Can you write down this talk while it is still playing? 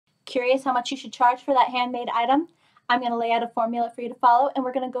Curious how much you should charge for that handmade item? I'm going to lay out a formula for you to follow, and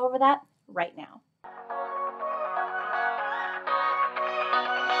we're going to go over that right now.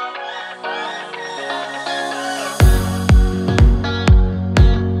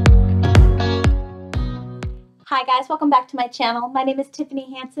 Hi guys, welcome back to my channel. My name is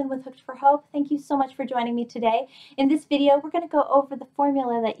Tiffany Hansen with Hooked for Hope. Thank you so much for joining me today. In this video, we're going to go over the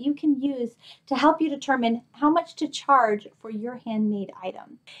formula that you can use to help you determine how much to charge for your handmade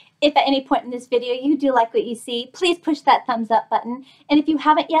item. If at any point in this video you do like what you see, please push that thumbs up button. And if you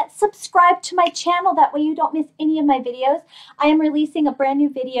haven't yet, subscribe to my channel. That way you don't miss any of my videos. I am releasing a brand new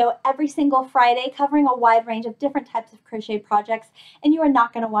video every single Friday covering a wide range of different types of crochet projects, and you are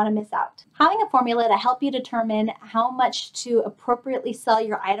not going to want to miss out. Having a formula to help you determine how much to appropriately sell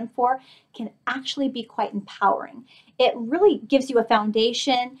your item for can actually be quite empowering. It really gives you a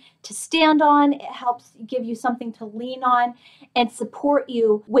foundation to stand on. It helps give you something to lean on and support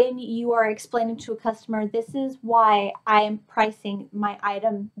you when you are explaining to a customer, this is why I am pricing my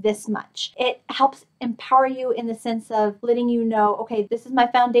item this much. It helps empower you in the sense of letting you know, okay, this is my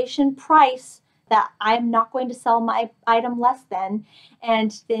foundation price that I'm not going to sell my item less than,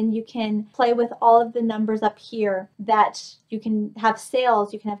 and then you can play with all of the numbers up here that you can have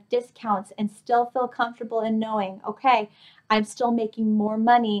sales, you can have discounts, and still feel comfortable in knowing, okay, I'm still making more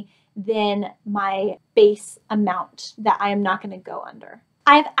money than my base amount that I am not going to go under.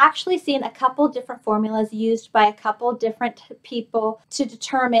 I've actually seen a couple different formulas used by a couple different people to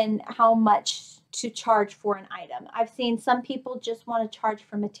determine how much to charge for an item. I've seen some people just want to charge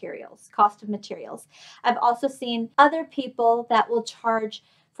for materials, cost of materials. I've also seen other people that will charge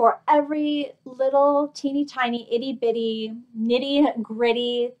for every little teeny tiny itty bitty nitty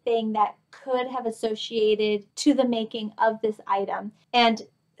gritty thing that could have associated to the making of this item. And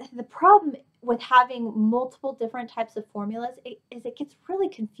the problem with having multiple different types of formulas is it gets really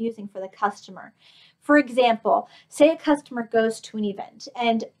confusing for the customer. For example, say a customer goes to an event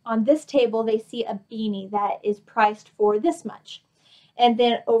and on this table they see a beanie that is priced for this much. And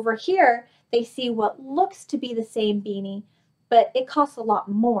then over here they see what looks to be the same beanie, but it costs a lot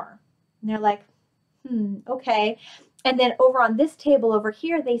more. And they're like, okay. And then over on this table over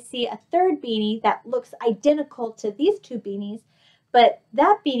here they see a third beanie that looks identical to these two beanies, but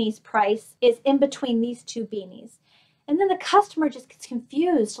that beanie's price is in between these two beanies. And then the customer just gets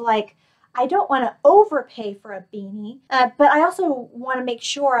confused, like, I don't want to overpay for a beanie, but I also want to make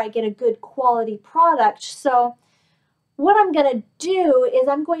sure I get a good quality product. So what I'm going to do is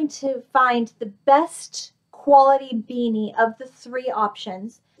I'm going to find the best quality beanie of the three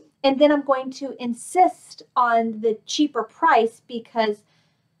options, and then I'm going to insist on the cheaper price because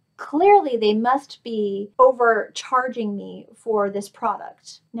clearly they must be overcharging me for this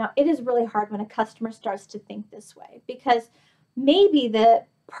product. Now, it is really hard when a customer starts to think this way because maybe the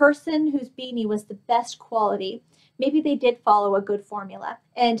person whose beanie was the best quality, maybe they did follow a good formula,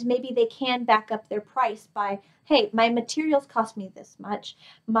 and maybe they can back up their price by, hey, my materials cost me this much,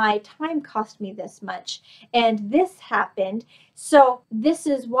 my time cost me this much, and this happened, so this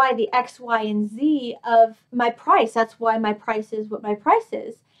is why the X, Y, and Z of my price, that's why my price is what my price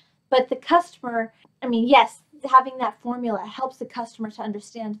is. But the customer, I mean, yes, having that formula helps the customer to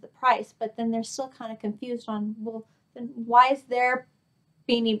understand the price, but then they're still kind of confused on, well, then why is their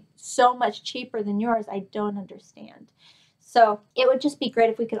beanie so much cheaper than yours? I don't understand. So it would just be great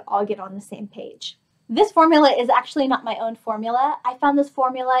if we could all get on the same page. This formula is actually not my own formula. I found this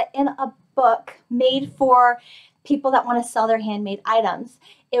formula in a book made for people that want to sell their handmade items.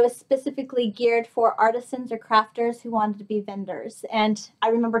 It was specifically geared for artisans or crafters who wanted to be vendors. And I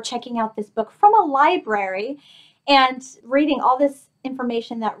remember checking out this book from a library and reading all this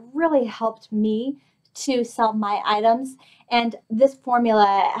information that really helped me to sell my items. And this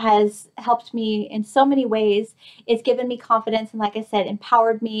formula has helped me in so many ways. It's given me confidence and, like I said,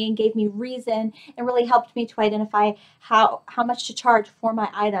 empowered me and gave me reason and really helped me to identify how much to charge for my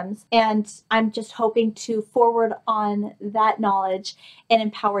items. And I'm just hoping to forward on that knowledge and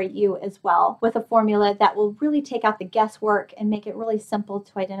empower you as well with a formula that will really take out the guesswork and make it really simple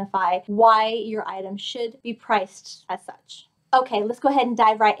to identify why your item should be priced as such. Okay, let's go ahead and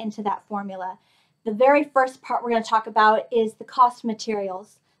dive right into that formula. The very first part we're going to talk about is the cost of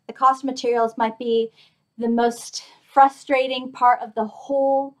materials. The cost of materials might be the most frustrating part of the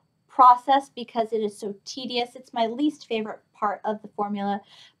whole process because it is so tedious. It's my least favorite part of the formula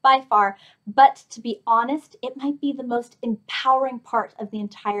by far, but to be honest, it might be the most empowering part of the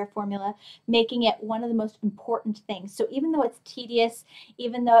entire formula, making it one of the most important things. So even though it's tedious,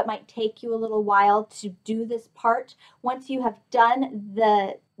 even though it might take you a little while to do this part, once you have done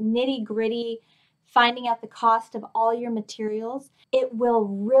the nitty-gritty finding out the cost of all your materials, it will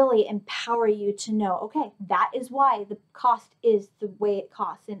really empower you to know, okay, that is why the cost is the way it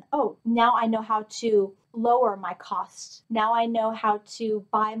costs. And oh, now I know how to lower my cost. Now I know how to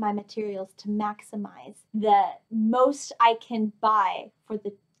buy my materials to maximize the most I can buy for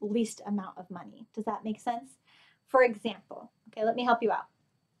the least amount of money. Does that make sense? For example, okay, let me help you out.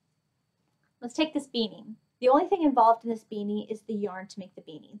 Let's take this beanie. The only thing involved in this beanie is the yarn to make the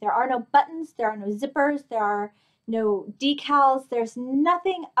beanie. There are no buttons, there are no zippers, there are no decals, there's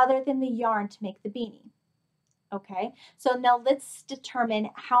nothing other than the yarn to make the beanie. Okay, so now let's determine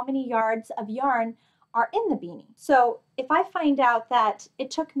how many yards of yarn are in the beanie. So if I find out that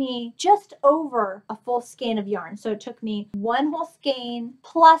it took me just over a full skein of yarn, so it took me one whole skein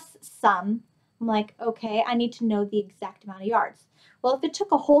plus some, I'm like, okay, I need to know the exact amount of yards. Well, if it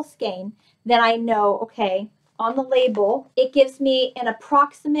took a whole skein, then I know, okay, on the label, it gives me an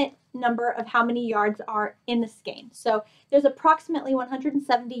approximate number of how many yards are in the skein. So there's approximately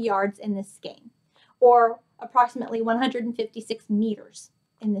 170 yards in this skein, or approximately 156 meters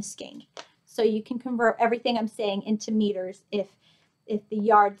in this skein. So you can convert everything I'm saying into meters if the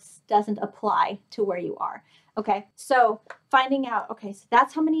yards doesn't apply to where you are. Okay, so finding out, okay, so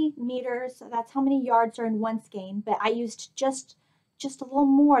that's how many meters, that's how many yards are in one skein, but I used just a little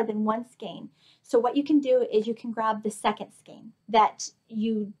more than one skein. So what you can do is you can grab the second skein that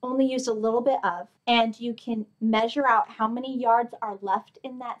you only used a little bit of, and you can measure out how many yards are left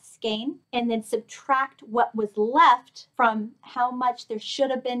in that skein, and then subtract what was left from how much there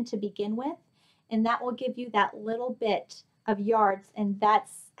should have been to begin with, and that will give you that little bit of yards, and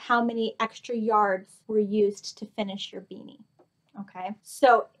that's how many extra yards were used to finish your beanie. Okay,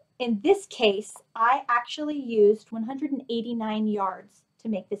 so in this case, I actually used 189 yards to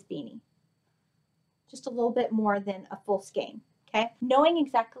make this beanie. Just a little bit more than a full skein. Okay, knowing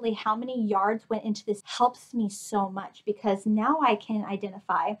exactly how many yards went into this helps me so much, because now I can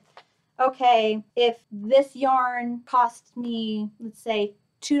identify, okay, if this yarn cost me, let's say,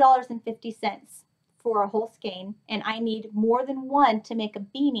 $2.50 for a whole skein, and I need more than one to make a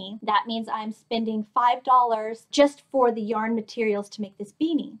beanie, that means I'm spending $5 just for the yarn materials to make this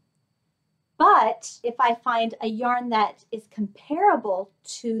beanie. But if I find a yarn that is comparable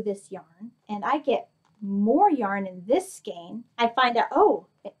to this yarn, and I get more yarn in this skein, I find out, oh,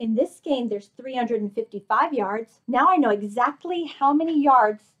 in this skein there's 355 yards. Now I know exactly how many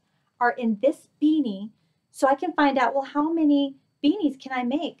yards are in this beanie, so I can find out, well, how many beanies can I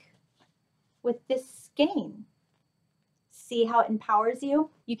make with this skein? See how it empowers you?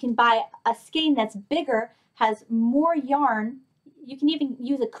 You can buy a skein that's bigger, has more yarn. You can even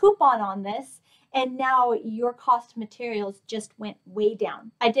use a coupon on this, and now your cost of materials just went way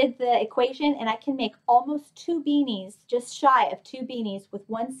down. I did the equation, and I can make almost 2 beanies, just shy of 2 beanies, with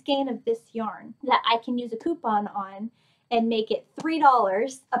one skein of this yarn that I can use a coupon on and make it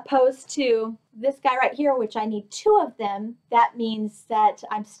 $3, opposed to this guy right here, which I need 2 of them. That means that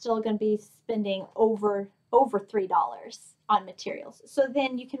I'm still going to be spending over $3 on materials. So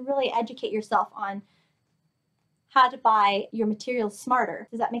then you can really educate yourself on how to buy your materials smarter.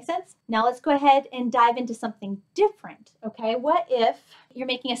 Does that make sense? Now let's go ahead and dive into something different. Okay, what if you're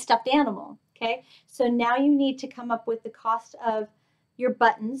making a stuffed animal? Okay, so now you need to come up with the cost of your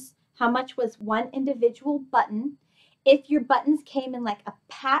buttons. How much was one individual button? If your buttons came in like a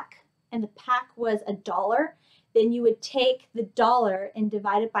pack, and the pack was $1, then you would take the $1 and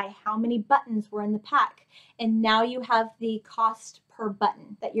divide it by how many buttons were in the pack. And now you have the cost per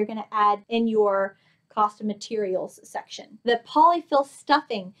button that you're going to add in your cost of materials section. The polyfill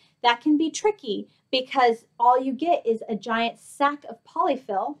stuffing, that can be tricky, because all you get is a giant sack of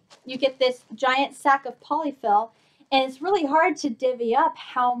polyfill. You get this giant sack of polyfill, and it's really hard to divvy up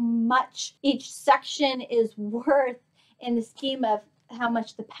how much each section is worth in the scheme of how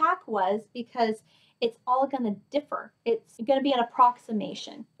much the pack was, because it's all going to differ. It's going to be an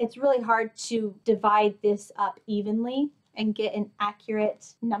approximation. It's really hard to divide this up evenly and get an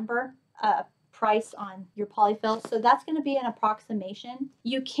accurate number, price on your polyfill. So that's going to be an approximation.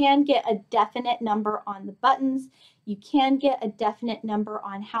 You can get a definite number on the buttons. You can get a definite number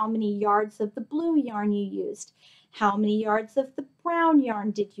on how many yards of the blue yarn you used. How many yards of the brown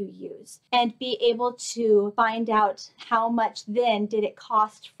yarn did you use? And be able to find out how much then did it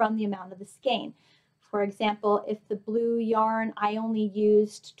cost from the amount of the skein. For example, if the blue yarn, I only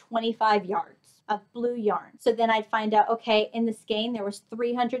used 25 yards of blue yarn. So then I'd find out, okay, in the skein, there was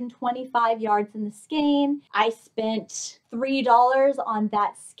 325 yards in the skein. I spent $3 on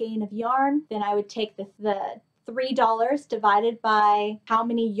that skein of yarn. Then I would take the $3 divided by how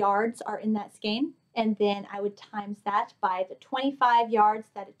many yards are in that skein. And then I would times that by the 25 yards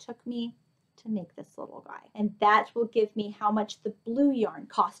that it took me to make this little guy. And that will give me how much the blue yarn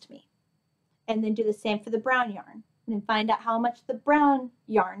cost me. And then do the same for the brown yarn. And then find out how much the brown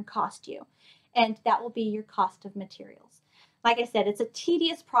yarn cost you. And that will be your cost of materials. Like I said, it's a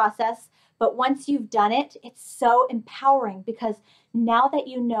tedious process, but once you've done it, it's so empowering because now that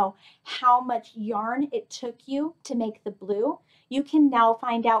you know how much yarn it took you to make the blue, you can now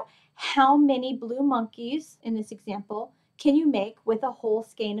find out how many blue monkeys, in this example, can you make with a whole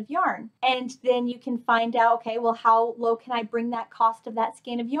skein of yarn. And then you can find out, okay, well, how low can I bring that cost of that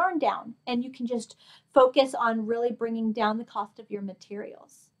skein of yarn down? And you can just focus on really bringing down the cost of your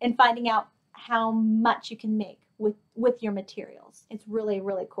materials and finding out how much you can make with your materials. It's really,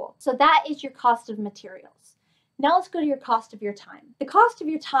 really cool. So that is your cost of materials. Now let's go to your cost of your time. The cost of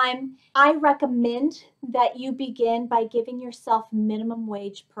your time, I recommend that you begin by giving yourself minimum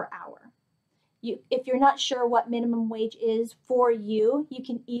wage per hour. If you're not sure what minimum wage is for you, you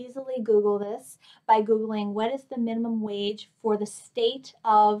can easily Google this by Googling what is the minimum wage for the state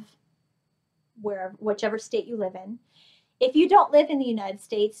of whichever state you live in. If you don't live in the United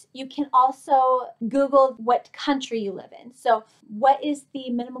States, you can also Google what country you live in. So what is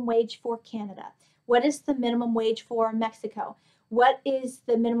the minimum wage for Canada? What is the minimum wage for Mexico? What is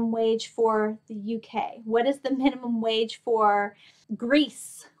the minimum wage for the UK? What is the minimum wage for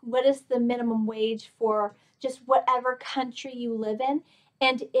Greece? What is the minimum wage for just whatever country you live in?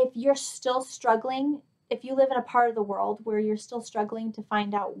 And if you're still struggling, if you live in a part of the world where you're still struggling to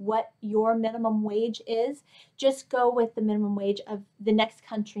find out what your minimum wage is, just go with the minimum wage of the next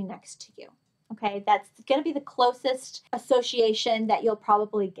country next to you. Okay, that's going to be the closest association that you'll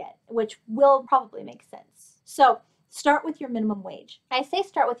probably get, which will probably make sense. So start with your minimum wage. I say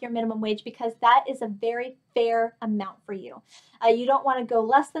start with your minimum wage because that is a very fair amount for you. You don't want to go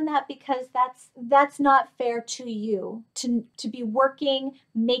less than that because that's not fair to you to be working,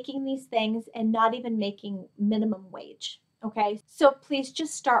 making these things and not even making minimum wage. Okay, so please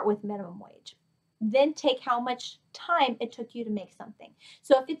just start with minimum wage. Then take how much time it took you to make something.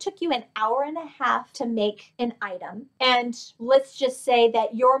 So if it took you an hour and a half to make an item, and let's just say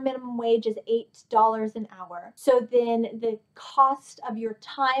that your minimum wage is $8 an hour, so then the cost of your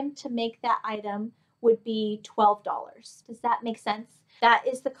time to make that item would be $12. Does that make sense? That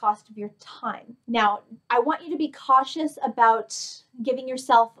is the cost of your time. Now, I want you to be cautious about giving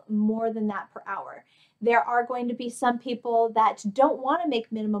yourself more than that per hour. There are going to be some people that don't want to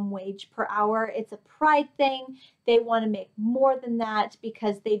make minimum wage per hour. It's a pride thing. They want to make more than that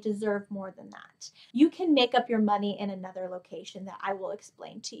because they deserve more than that. You can make up your money in another location that I will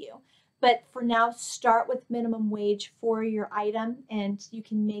explain to you. But for now, start with minimum wage for your item and you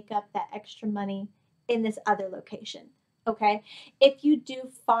can make up that extra money in this other location. Okay? If you do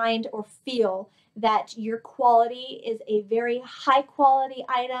find or feel that your quality is a very high quality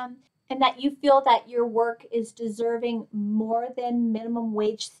item, and that you feel that your work is deserving more than minimum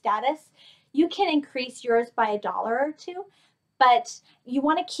wage status, you can increase yours by $1 or $2, but you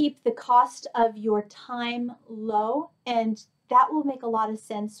want to keep the cost of your time low, and that will make a lot of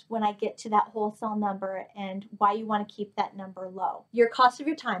sense when I get to that wholesale number and why you want to keep that number low. Your cost of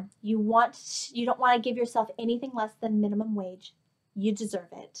your time, you don't want to give yourself anything less than minimum wage. You deserve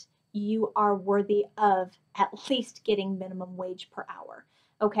it. You are worthy of at least getting minimum wage per hour.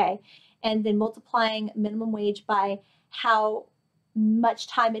 Okay, and then multiplying minimum wage by how much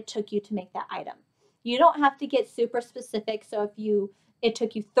time it took you to make that item. You don't have to get super specific. So if it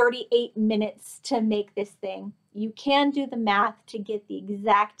took you 38 minutes to make this thing, you can do the math to get the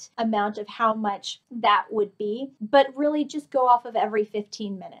exact amount of how much that would be, but really just go off of every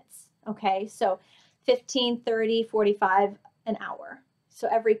 15 minutes. Okay, so 15, 30, 45, an hour. So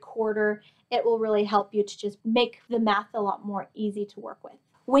every quarter, it will really help you to just make the math a lot more easy to work with.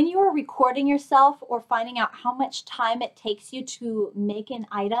 When you are recording yourself or finding out how much time it takes you to make an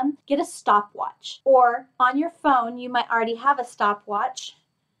item, get a stopwatch. Or on your phone, you might already have a stopwatch.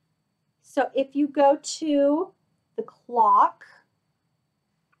 So if you go to the clock,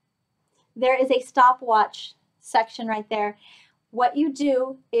 there is a stopwatch section right there. What you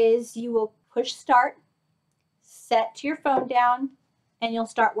do is you will push start, set to your phone down, and you'll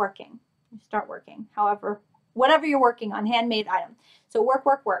start working. You start working, however, whatever you're working on, handmade item. So work,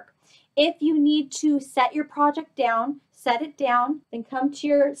 work, work. If you need to set your project down, set it down, then come to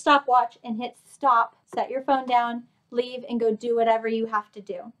your stopwatch and hit stop, set your phone down, leave, and go do whatever you have to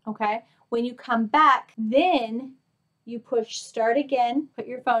do, okay? When you come back, then you push start again, put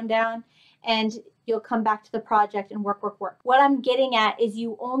your phone down, and you'll come back to the project and work, work, work. What I'm getting at is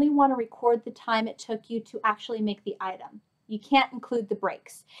you only want to record the time it took you to actually make the item. You can't include the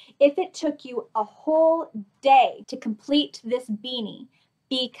breaks. If it took you a whole day to complete this beanie,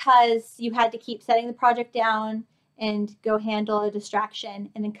 because you had to keep setting the project down and go handle a distraction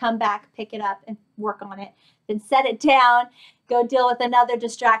and then come back, pick it up and work on it, then set it down, go deal with another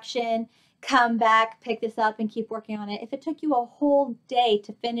distraction, come back, pick this up and keep working on it. If it took you a whole day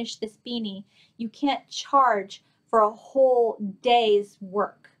to finish this beanie, you can't charge for a whole day's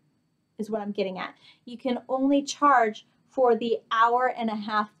work, is what I'm getting at. You can only charge for the hour and a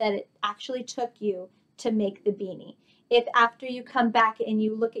half that it actually took you to make the beanie. If after you come back and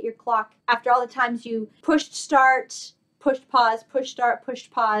you look at your clock, after all the times you pushed start, pushed pause, pushed start, pushed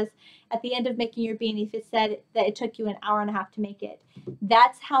pause, at the end of making your beanie, if it said that it took you an hour and a half to make it,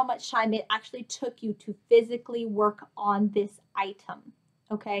 that's how much time it actually took you to physically work on this item.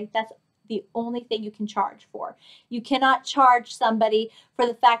 Okay, that's the only thing you can charge for. You cannot charge somebody for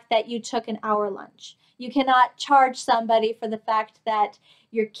the fact that you took an hour lunch. You cannot charge somebody for the fact that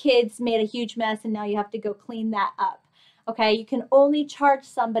your kids made a huge mess and now you have to go clean that up. Okay, you can only charge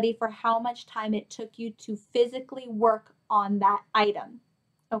somebody for how much time it took you to physically work on that item.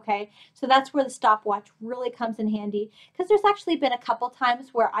 Okay, so that's where the stopwatch really comes in handy, because there's actually been a couple times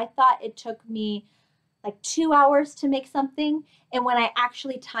where I thought it took me like 2 hours to make something, and when I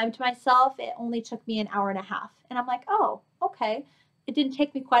actually timed myself, it only took me an hour and a half. And I'm like, oh, okay, it didn't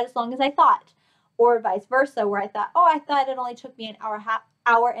take me quite as long as I thought. Or vice versa, where I thought it only took me an hour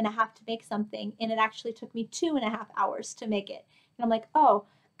and a half to make something, and it actually took me 2.5 hours to make it. And I'm like, oh,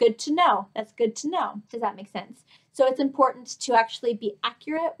 good to know. That's good to know. Does that make sense? So it's important to actually be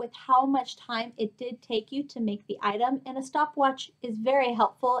accurate with how much time it did take you to make the item, and a stopwatch is very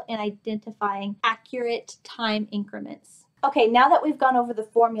helpful in identifying accurate time increments. Okay, now that we've gone over the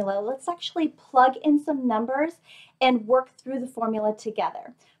formula, let's actually plug in some numbers and work through the formula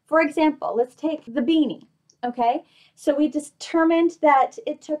together. For example, let's take the beanie. Okay, so we determined that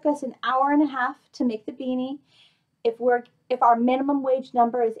it took us an hour and a half to make the beanie. If our minimum wage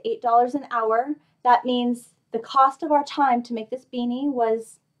number is $8 an hour, that means the cost of our time to make this beanie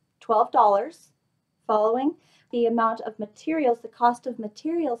was $12. Following the amount of materials, the cost of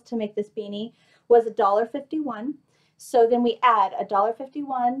materials to make this beanie was $1.51. So then we add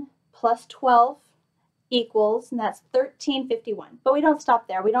 $1.51 plus 12 equals, and that's $13.51. But we don't stop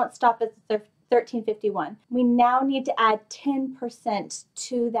there. We don't stop at the $13.51. We now need to add 10%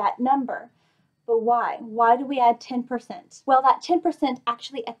 to that number. But why? Why do we add 10%? Well, that 10%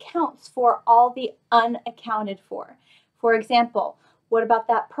 actually accounts for all the unaccounted for. For example, what about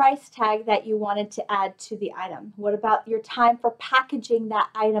that price tag that you wanted to add to the item? What about your time for packaging that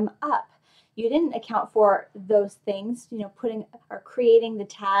item up? You didn't account for those things, putting or creating the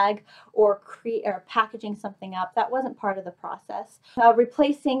tag or packaging something up. That wasn't part of the process.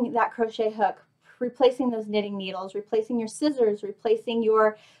 Replacing that crochet hook, replacing those knitting needles, replacing your scissors, replacing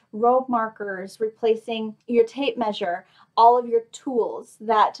your rope markers, replacing your tape measure, all of your tools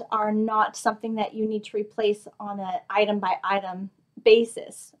that are not something that you need to replace on an item by item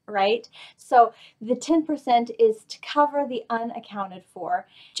basis, right? So the 10% is to cover the unaccounted for,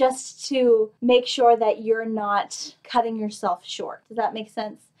 just to make sure that you're not cutting yourself short. Does that make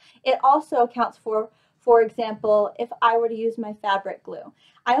sense? It also accounts for example, if I were to use my fabric glue,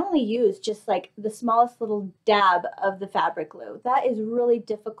 I only use just like the smallest little dab of the fabric glue. That is really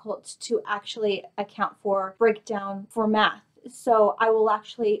difficult to actually account for, break down for math. So I will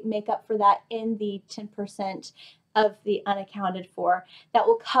actually make up for that in the 10% of the unaccounted for. That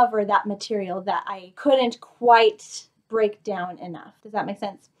will cover that material that I couldn't quite break down enough. Does that make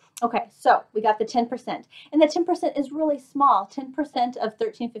sense? Okay, so we got the 10%, and the 10% is really small. 10% of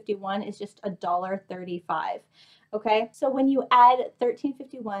 $13.51 is just $1.35. Okay, so when you add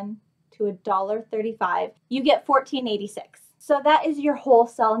 $13.51 to $1.35, you get $14.86. So that is your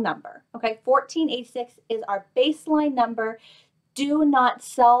wholesale number. Okay, $14.86 is our baseline number. Do not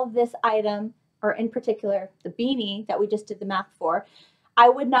sell this item, or in particular, the beanie that we just did the math for. I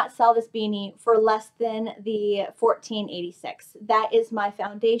would not sell this beanie for less than the $14.86. That is my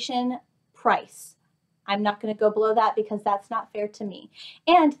foundation price. I'm not going to go below that because that's not fair to me.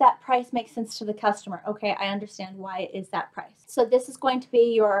 And that price makes sense to the customer. Okay, I understand why it is that price. So this is going to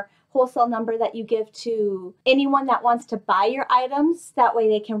be your wholesale number that you give to anyone that wants to buy your items. That way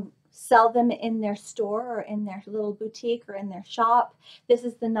they can sell them in their store or in their little boutique or in their shop. This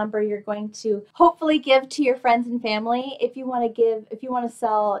is the number you're going to hopefully give to your friends and family. If you want to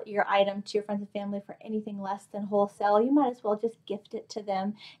sell your item to your friends and family for anything less than wholesale, you might as well just gift it to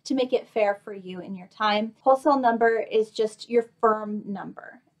them to make it fair for you and your time. Wholesale number is just your firm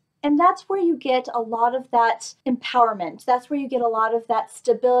number. And that's where you get a lot of that empowerment. That's where you get a lot of that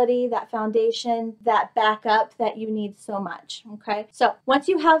stability, that foundation, that backup that you need so much, okay? So once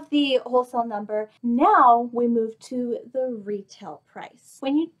you have the wholesale number, now we move to the retail price.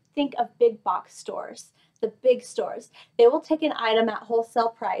 When you think of big box stores, the big stores, they will take an item at wholesale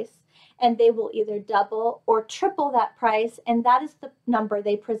price and they will either double or triple that price, and that is the number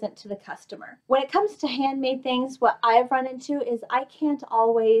they present to the customer. When it comes to handmade things, what I've run into is I can't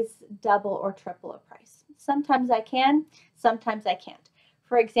always double or triple a price. Sometimes I can, sometimes I can't.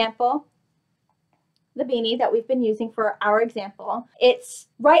 For example, the beanie that we've been using for our example, it's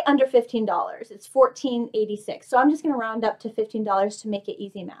right under $15. It's $14.86. So I'm just going to round up to $15 to make it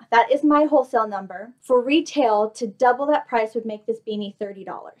easy math. That is my wholesale number. For retail, to double that price would make this beanie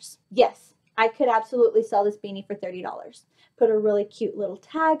 $30. Yes, I could absolutely sell this beanie for $30. Put a really cute little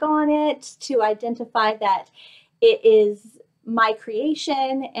tag on it to identify that it is my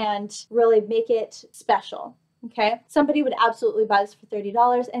creation and really make it special. Okay, somebody would absolutely buy this for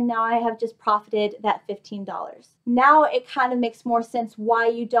 $30, and now I have just profited that $15. Now it kind of makes more sense why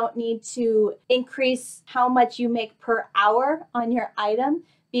you don't need to increase how much you make per hour on your item,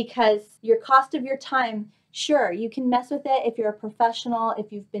 because your cost of your time, sure, you can mess with it if you're a professional,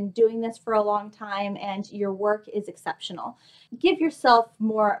 if you've been doing this for a long time and your work is exceptional. Give yourself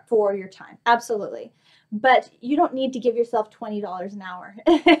more for your time, absolutely. But you don't need to give yourself $20 an hour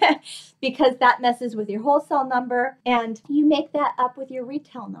because that messes with your wholesale number, and you make that up with your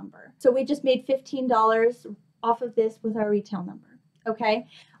retail number. So we just made $15 off of this with our retail number, okay?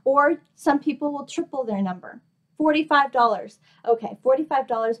 Or some people will triple their number, $45. Okay,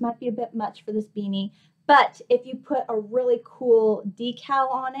 $45 might be a bit much for this beanie, but if you put a really cool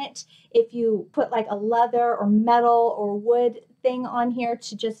decal on it, if you put like a leather or metal or wood thing on here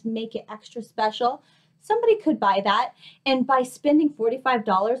to just make it extra special, somebody could buy that, and by spending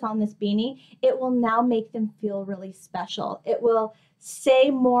 $45 on this beanie, it will now make them feel really special. It will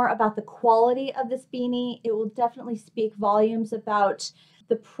say more about the quality of this beanie. It will definitely speak volumes about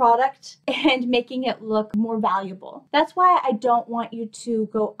the product and making it look more valuable. That's why I don't want you to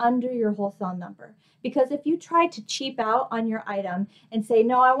go under your wholesale number. Because if you try to cheap out on your item and say,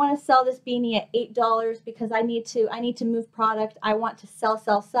 no, I want to sell this beanie at $8 because I need to move product, I want to sell,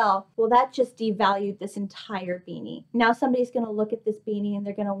 well, that just devalued this entire beanie. Now somebody's going to look at this beanie and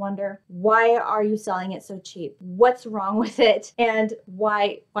they're going to wonder, why are you selling it so cheap? What's wrong with it? And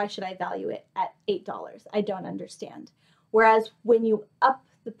why should I value it at $8? I don't understand. Whereas when you up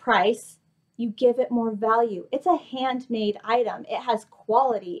the price, you give it more value. It's a handmade item. It has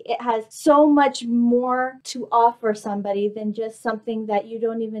quality. It has so much more to offer somebody than just something that you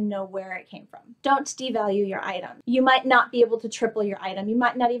don't even know where it came from. Don't devalue your item. You might not be able to triple your item. You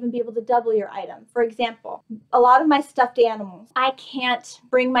might not even be able to double your item. For example, a lot of my stuffed animals, I can't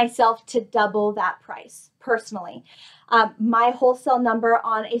bring myself to double that price personally. My wholesale number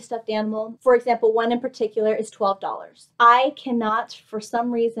on a stuffed animal, for example, one in particular, is $12. I cannot, for some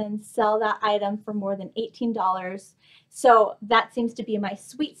reason, sell that item for more than $18. So that seems to be my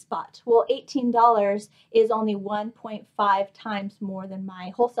sweet spot. Well, $18 is only 1.5 times more than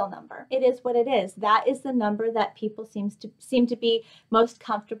my wholesale number. It is what it is. That is the number that people seem to be most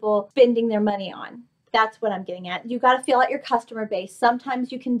comfortable spending their money on. That's what I'm getting at. You got to feel out your customer base.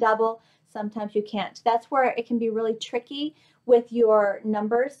 Sometimes you can double, sometimes you can't. That's where it can be really tricky with your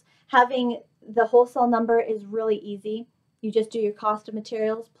numbers. Having the wholesale number is really easy. You just do your cost of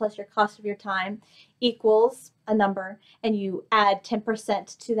materials plus your cost of your time equals a number, and you add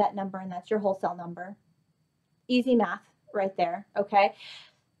 10% to that number, and that's your wholesale number. Easy math right there, okay?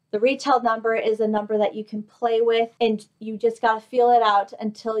 The retail number is a number that you can play with, and you just got to feel it out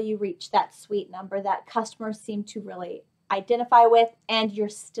until you reach that sweet number that customers seem to really identify with, and you're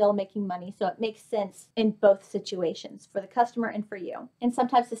still making money. So it makes sense in both situations, for the customer and for you. And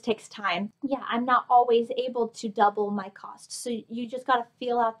sometimes this takes time. Yeah, I'm not always able to double my costs. So you just got to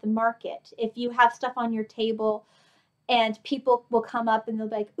feel out the market. If you have stuff on your table and people will come up and they'll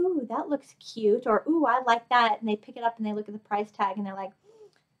be like, ooh, that looks cute, or ooh, I like that. And they pick it up and they look at the price tag and they're like,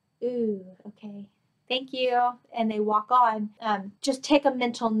 ooh, okay, thank you. And they walk on. Just take a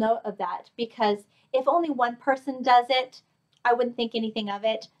mental note of that, because if only one person does it, I wouldn't think anything of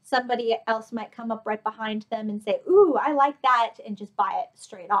it. Somebody else might come up right behind them and say, ooh, I like that, and just buy it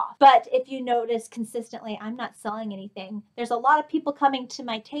straight off. But if you notice consistently, I'm not selling anything. There's a lot of people coming to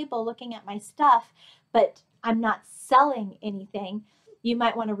my table looking at my stuff, but I'm not selling anything. You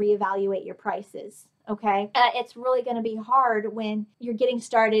might want to reevaluate your prices. Okay, it's really going to be hard when you're getting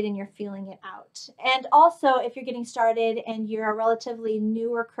started and you're feeling it out. And also, if you're getting started and you're a relatively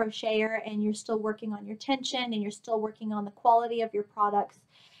newer crocheter and you're still working on your tension and you're still working on the quality of your products,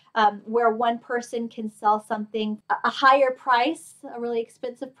 where one person can sell something a higher price, a really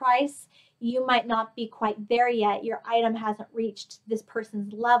expensive price. You might not be quite there yet. Your item hasn't reached this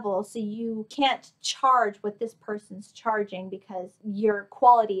person's level, so you can't charge what this person's charging because your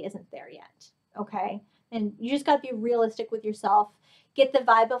quality isn't there yet. Okay? And you just got to be realistic with yourself, get the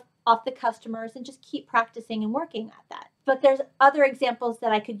vibe off the customers, and just keep practicing and working at that. But there's other examples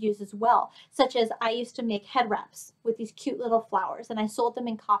that I could use as well, such as I used to make head wraps with these cute little flowers, and I sold them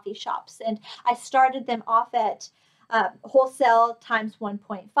in coffee shops. And I started them off at wholesale times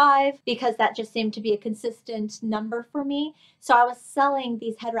 1.5 because that just seemed to be a consistent number for me. So I was selling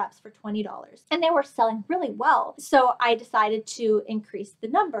these head wraps for $20 and they were selling really well. So I decided to increase the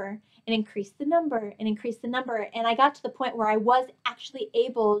number and increase the number and increase the number. And I got to the point where I was actually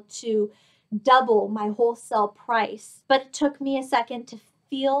able to double my wholesale price. But it took me a second to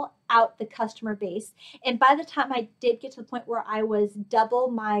feel out the customer base. And by the time I did get to the point where I was double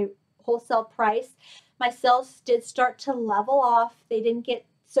my wholesale price, my sales did start to level off. They didn't get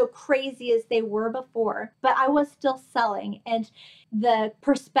so crazy as they were before, but I was still selling. And the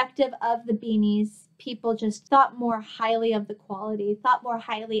perspective of the beanies, people just thought more highly of the quality, thought more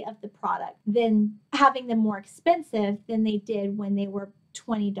highly of the product than having them more expensive than they did when they were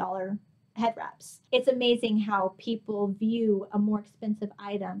 $20 head wraps. It's amazing how people view a more expensive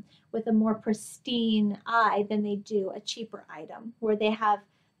item with a more pristine eye than they do a cheaper item where they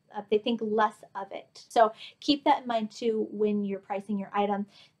think less of it. So keep that in mind too when you're pricing your item.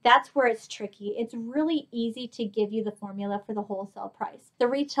 That's where it's tricky. It's really easy to give you the formula for the wholesale price. The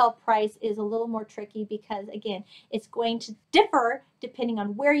retail price is a little more tricky because, again, it's going to differ depending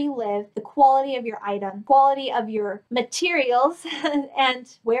on where you live, the quality of your item, quality of your materials,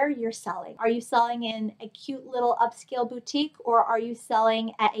 and where you're selling. Are you selling in a cute little upscale boutique or are you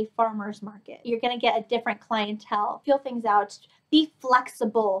selling at a farmer's market? You're going to get a different clientele. Feel things out. Be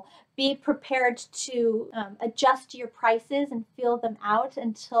flexible. Be prepared to adjust your prices and feel them out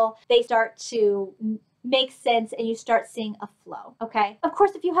until they start to make sense and you start seeing a flow. Okay. Of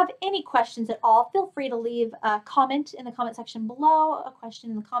course, if you have any questions at all, feel free to leave a comment in the comment section below, a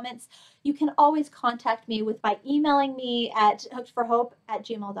question in the comments. You can always contact me by emailing me at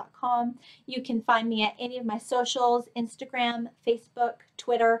hookedforhope@gmail.com. You can find me at any of my socials, Instagram, Facebook,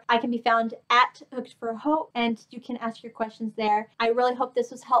 Twitter. I can be found at Hooked for Hope, and you can ask your questions there. I really hope this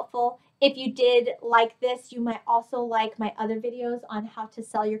was helpful. If you did like this, you might also like my other videos on how to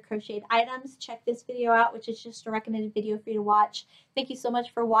sell your crocheted items. Check this video out, which is just a recommended video for you to watch. Thank you so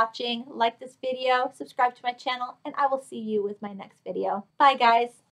much for watching. Like this video, subscribe to my channel, and I will see you with my next video. Bye, guys.